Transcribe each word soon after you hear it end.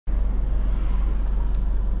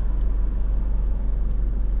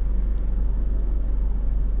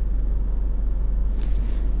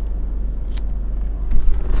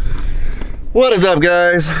What is up,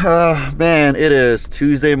 guys? Man, it is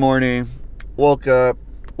Tuesday morning. Woke up,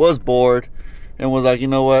 was bored, and was like, you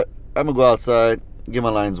know what? I'm gonna go outside, get my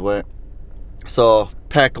lines wet. So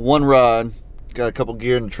packed one rod, got a couple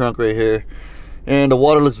gear in the trunk right here, and the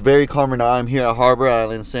water looks very calmer now. I'm here at Harbor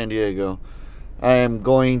Island, San Diego. I am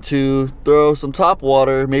going to throw some top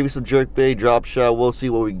water, maybe some jerkbait, drop shot. We'll see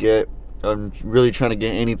what we get. I'm really trying to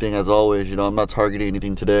get anything, as always. You know, I'm not targeting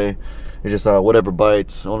anything today. It's just whatever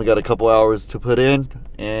bites. Only got a couple hours to put in,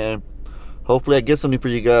 and hopefully I get something for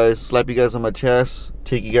you guys, slap you guys on my chest,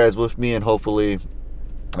 take you guys with me, and hopefully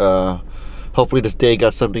this day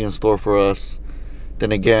got something in store for us.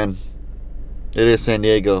 Then again, it is San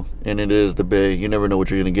Diego and it is the Bay. You never know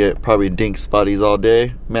what you're gonna get. Probably dink spotties all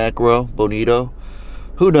day, macro, bonito,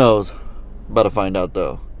 who knows. About to find out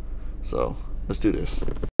though. So let's do this.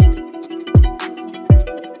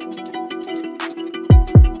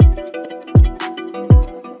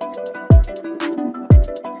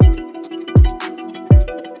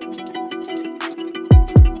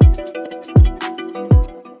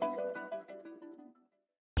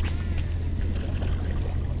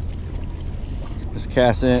 Just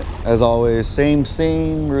cast it as always,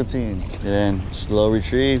 same routine, and then slow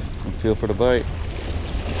retrieve and feel for the bite.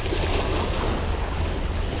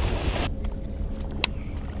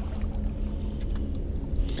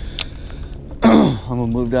 I'm gonna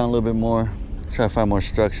move down a little bit more, try to find more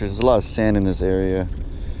structures. There's a lot of sand in this area,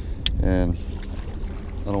 and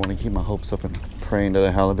I don't want to keep my hopes up and praying that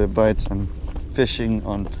a halibut bites. I'm fishing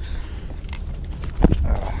on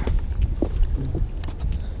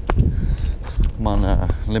I'm on a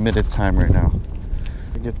limited time right now.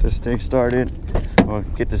 Get this day started, or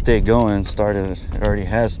get this day going. Started, it already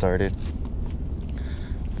has started.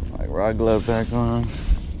 Put my rod glove back on.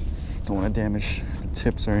 Don't want to damage the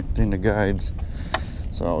tips or anything, the guides.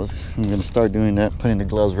 So I'm gonna start doing that, putting the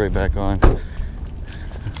gloves right back on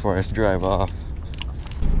before I drive off.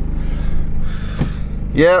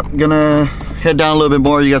 Yeah, gonna head down a little bit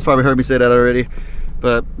more. You guys probably heard me say that already.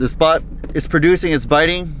 But the spot is producing, it's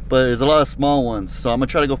biting, but there's a lot of small ones. So I'm gonna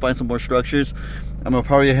try to go find some more structures. I'm gonna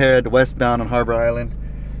probably head westbound on Harbor Island,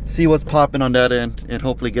 see what's popping on that end, and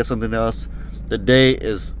hopefully get something else. The day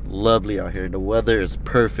is lovely out here. The weather is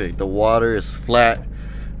perfect. The water is flat,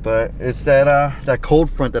 but it's that cold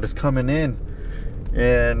front that is coming in,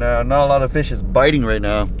 and not a lot of fish is biting right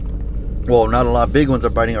now. Well, not a lot of big ones are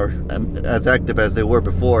biting or as active as they were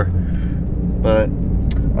before, but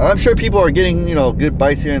I'm sure people are getting, you know, good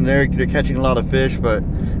bites here and there. They're catching a lot of fish, but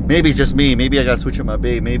maybe it's just me. Maybe I gotta switch up my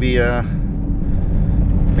bait. Maybe I'm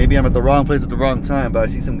at the wrong place at the wrong time. But I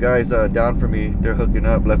see some guys down for me. They're hooking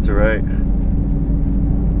up left to right.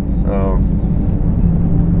 So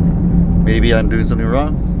maybe I'm doing something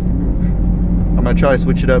wrong. I'm gonna try to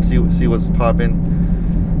switch it up, see what's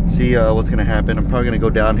popping, see what's gonna happen. I'm probably gonna go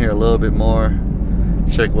down here a little bit more,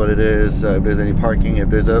 check what it is, if there's any parking. If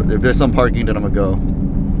there's some parking, then I'm gonna go.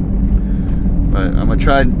 But I'm gonna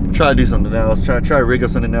try to do something else. Try to rig up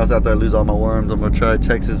something else after I lose all my worms. I'm gonna try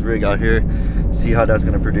Texas rig out here, see how that's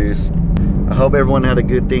gonna produce. I hope everyone had a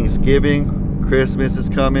good Thanksgiving. Christmas is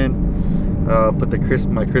coming. Put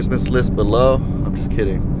my Christmas list below. I'm just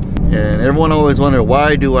kidding. And everyone always wonder,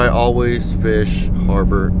 why do I always fish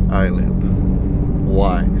Harbor Island?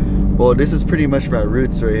 Why? Well, this is pretty much my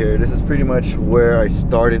roots right here. This is pretty much where I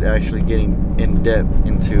started actually getting in depth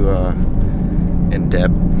into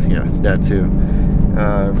yeah, that too.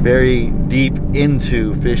 Very deep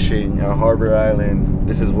into fishing at Harbor Island.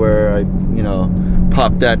 This is where I, you know,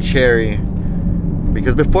 popped that cherry.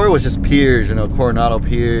 Because before it was just piers, you know, Coronado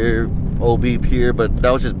Pier, OB Pier, but that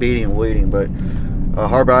was just baiting and waiting. But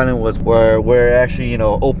Harbor Island was where it actually, you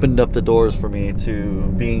know, opened up the doors for me to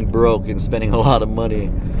being broke and spending a lot of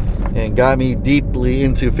money, and got me deeply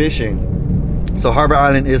into fishing. So Harbor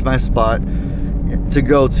Island is my spot to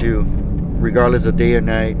go to, regardless of day or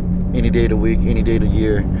night, any day of the week, any day of the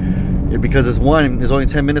year. Because it's one, there's only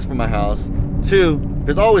 10 minutes from my house. Two,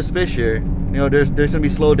 there's always fish here. You know, there's gonna be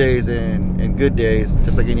slow days and good days,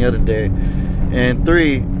 just like any other day. And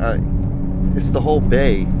three, it's the whole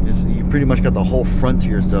bay. You pretty much got the whole front to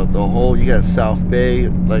yourself. You got South Bay,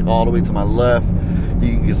 like all the way to my left.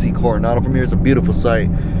 You can see Coronado from here. It's a beautiful sight.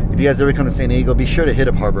 If you guys ever come to San Diego, be sure to hit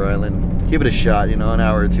up Harbor Island. Give it a shot, you know, an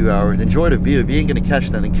hour or 2 hours. Enjoy the view. If you ain't gonna catch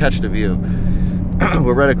nothing, catch the view.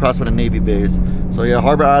 We're right across from the Navy base. So yeah,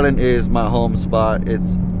 Harbor Island is my home spot.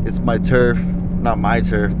 It's my turf. Not my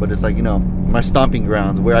turf, but it's like, you know, my stomping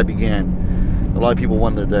grounds, where I began. A lot of people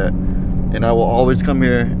wonder that. And I will always come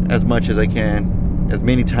here as much as I can, as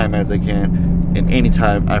many times as I can, and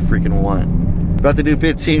anytime I freaking want. About to do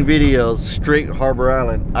 15 videos straight Harbor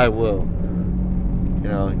Island, I will. You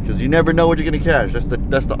know, because you never know what you're gonna catch.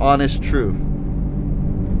 That's the honest truth.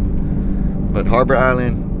 But Harbor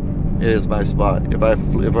Island is my spot. If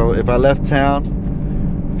I left town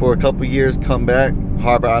for a couple years, come back,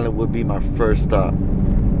 Harbor Island would be my first stop.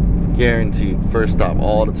 Guaranteed, first stop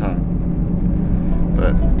all the time.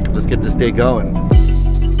 But let's get this day going.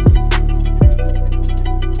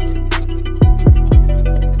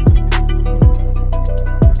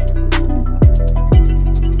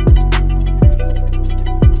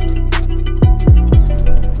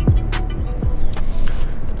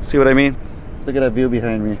 See what I mean? Look at that view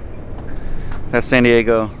behind me. That's San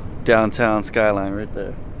Diego downtown skyline right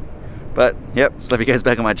there. But yep, just left you guys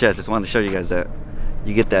back on my chest. Just wanted to show you guys that.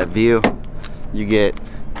 You get that view, you get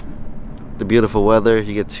the beautiful weather,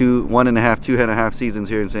 you get 2.5 seasons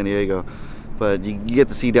here in San Diego. But you get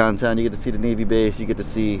to see downtown, you get to see the Navy base, you get to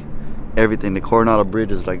see everything. The Coronado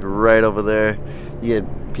Bridge is like right over there. You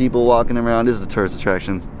get people walking around. This is a tourist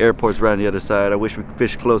attraction. Airport's right on the other side. I wish we could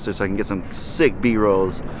fish closer so I can get some sick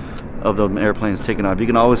B-rolls of those airplanes taking off. You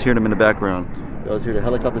can always hear them in the background. You always hear the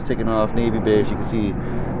helicopters taking off, Navy base. You can see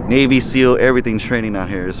Navy SEAL, everything training out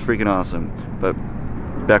here. It's freaking awesome. But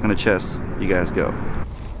back on the chest, you guys go.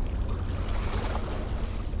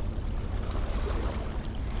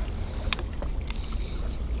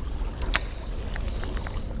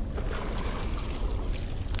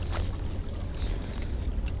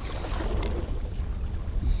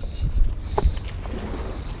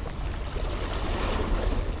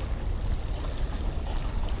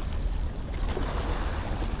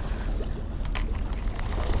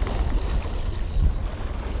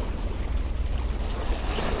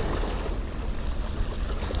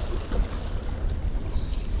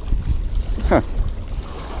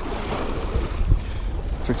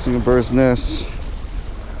 Fixing a bird's nest.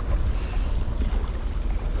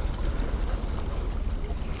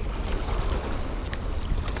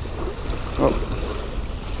 Oh.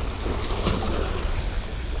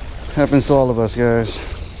 Happens to all of us, guys.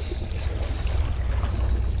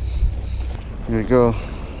 Here you go.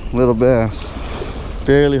 Little bass.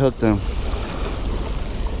 Barely hooked them.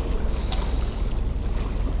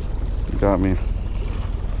 Got me.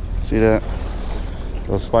 See that?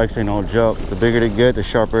 Those spikes ain't no joke. The bigger they get, the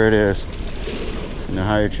sharper it is, and the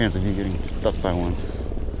higher chance of you getting stuck by one.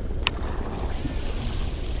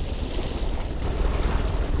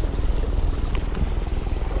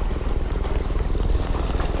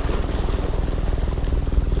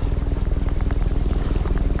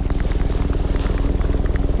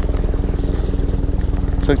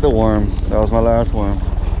 Took the worm. That was my last worm.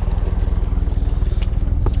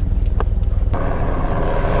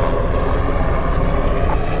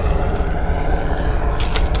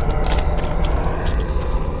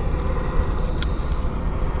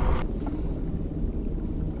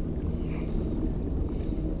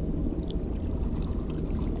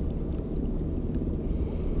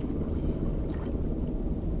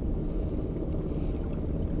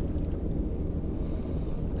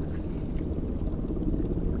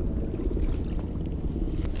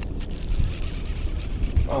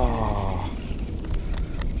 Oh,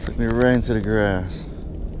 took me right into the grass.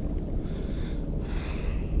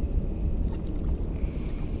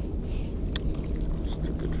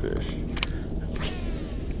 Stupid fish.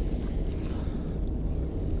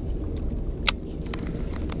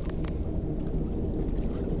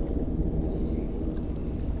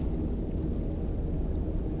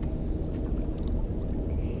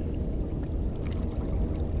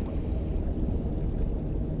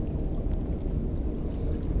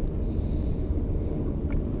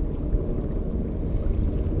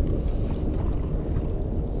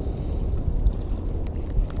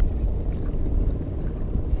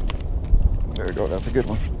 There we go, that's a good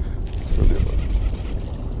one. That's a good one.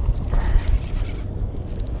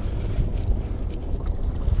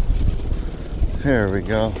 There we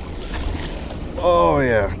go. Oh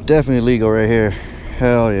yeah, definitely legal right here.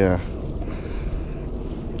 Hell yeah.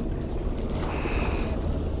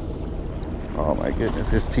 Oh my goodness,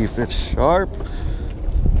 his teeth fit sharp.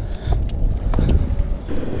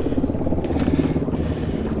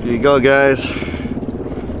 Here you go, guys.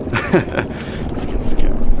 Let's get this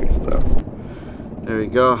camera fixed up. There we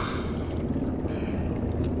go.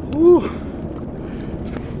 Woo.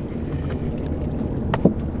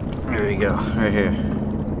 There we go, right here.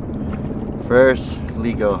 First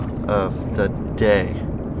Lego of the day.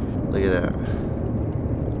 Look at that.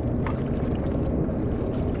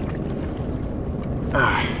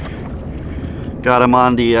 Got him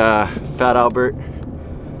on the Fat Albert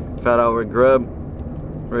grub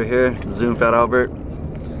right here. Zoom Fat Albert.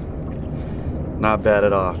 Not bad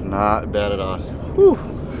at all. Not bad at all. Whew.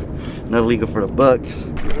 Not illegal for the bucks.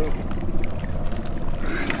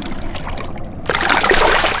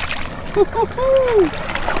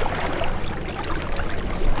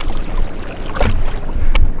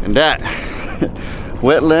 And that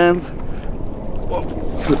wetlands,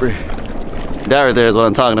 whoa, slippery. That right there is what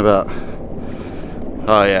I'm talking about.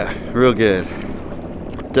 Oh yeah, real good.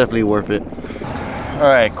 Definitely worth it. All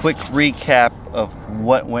right, quick recap of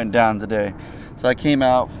what went down today. So I came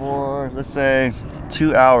out for, let's say,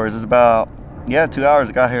 2 hours. It's about, yeah, 2 hours.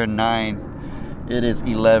 I got here at 9. It is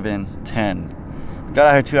 11:10. Got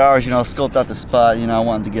out here 2 hours, you know, scoped out the spot. You know, I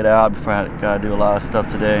wanted to get out before I gotta do a lot of stuff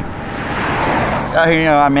today. Got here, you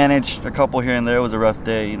know, I managed a couple here and there. It was a rough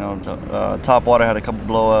day, you know. Top water had a couple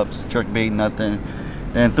blow-ups, jerk bait, nothing.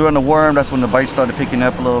 And threw in the worm, that's when the bites started picking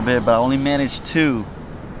up a little bit, but I only managed two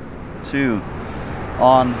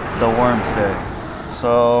on the worm today.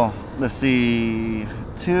 So, let's see,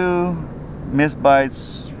 2 missed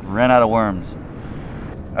bites, ran out of worms.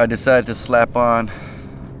 I decided to slap on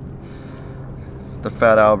the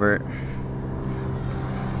Fat Albert.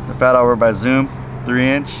 The Fat Albert by Zoom,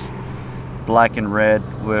 3-inch. Black and red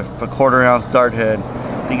with a 1/4 ounce dart head.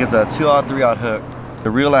 I think it's a 2/0, 3/0 hook. The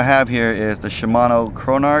reel I have here is the Shimano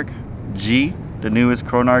Chronarch G, the newest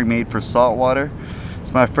Chronarch made for saltwater.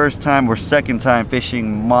 It's my first time or second time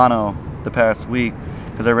fishing mono the past week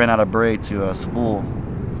because I ran out of braid to spool.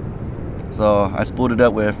 So I spooled it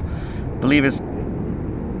up with, I believe it's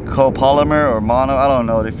copolymer or mono, I don't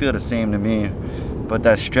know, they feel the same to me. But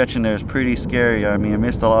that stretch in there is pretty scary. I mean, I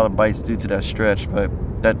missed a lot of bites due to that stretch, but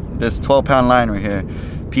this 12-pound line right here,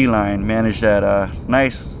 P-line, managed that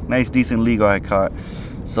nice decent legal I caught.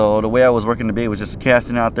 So the way I was working the bait was just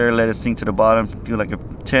casting out there, let it sink to the bottom, do like a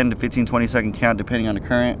 10 to 15, 20 second count depending on the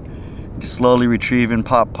current. Just slowly retrieving,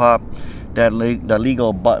 pop. That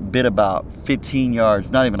legal bit about 15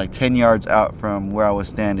 yards, not even like 10 yards out from where I was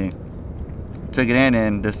standing. Took it in,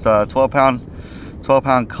 and this 12-pound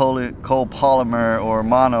copolymer or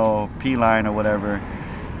mono P-line or whatever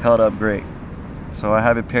held up great. So I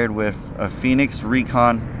have it paired with a Phenix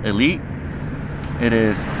Recon Elite. It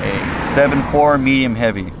is a 7.4 medium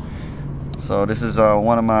heavy. So this is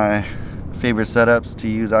one of my favorite setups to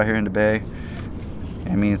use out here in the bay.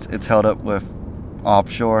 I mean, it's held up with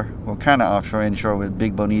offshore, well, kind of offshore, inshore with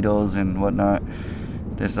big bonitos and whatnot.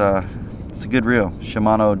 It's a good reel.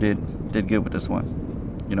 Shimano did good with this one.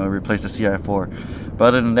 You know, replaced the CI4. But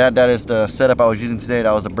other than that, that is the setup I was using today.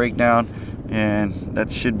 That was a breakdown, and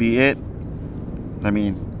that should be it. I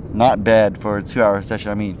mean, not bad for a 2-hour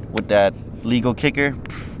session. I mean, with that legal kicker,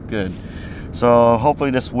 good. So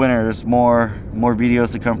hopefully this winter there's more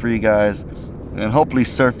videos to come for you guys, and hopefully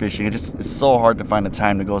surf fishing. It's so hard to find the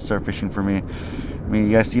time to go surf fishing for me. I mean,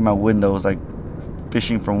 you guys see my windows, like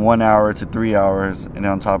fishing from 1 hour to 3 hours, and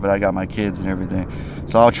on top of it I got my kids and everything.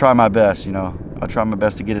 So I'll try my best, you know. I'll try my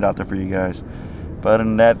best to get it out there for you guys. But other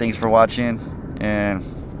than that, thanks for watching, and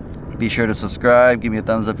be sure to subscribe. Give me a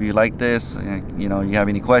thumbs up if you like this. And, you know, you have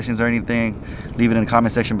any questions or anything, leave it in the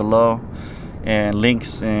comment section below. And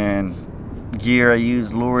links and gear I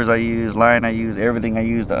use, lures I use, line I use, everything I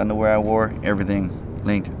use, the underwear I wore, everything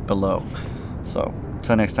linked below. So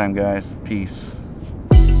till next time, guys, peace.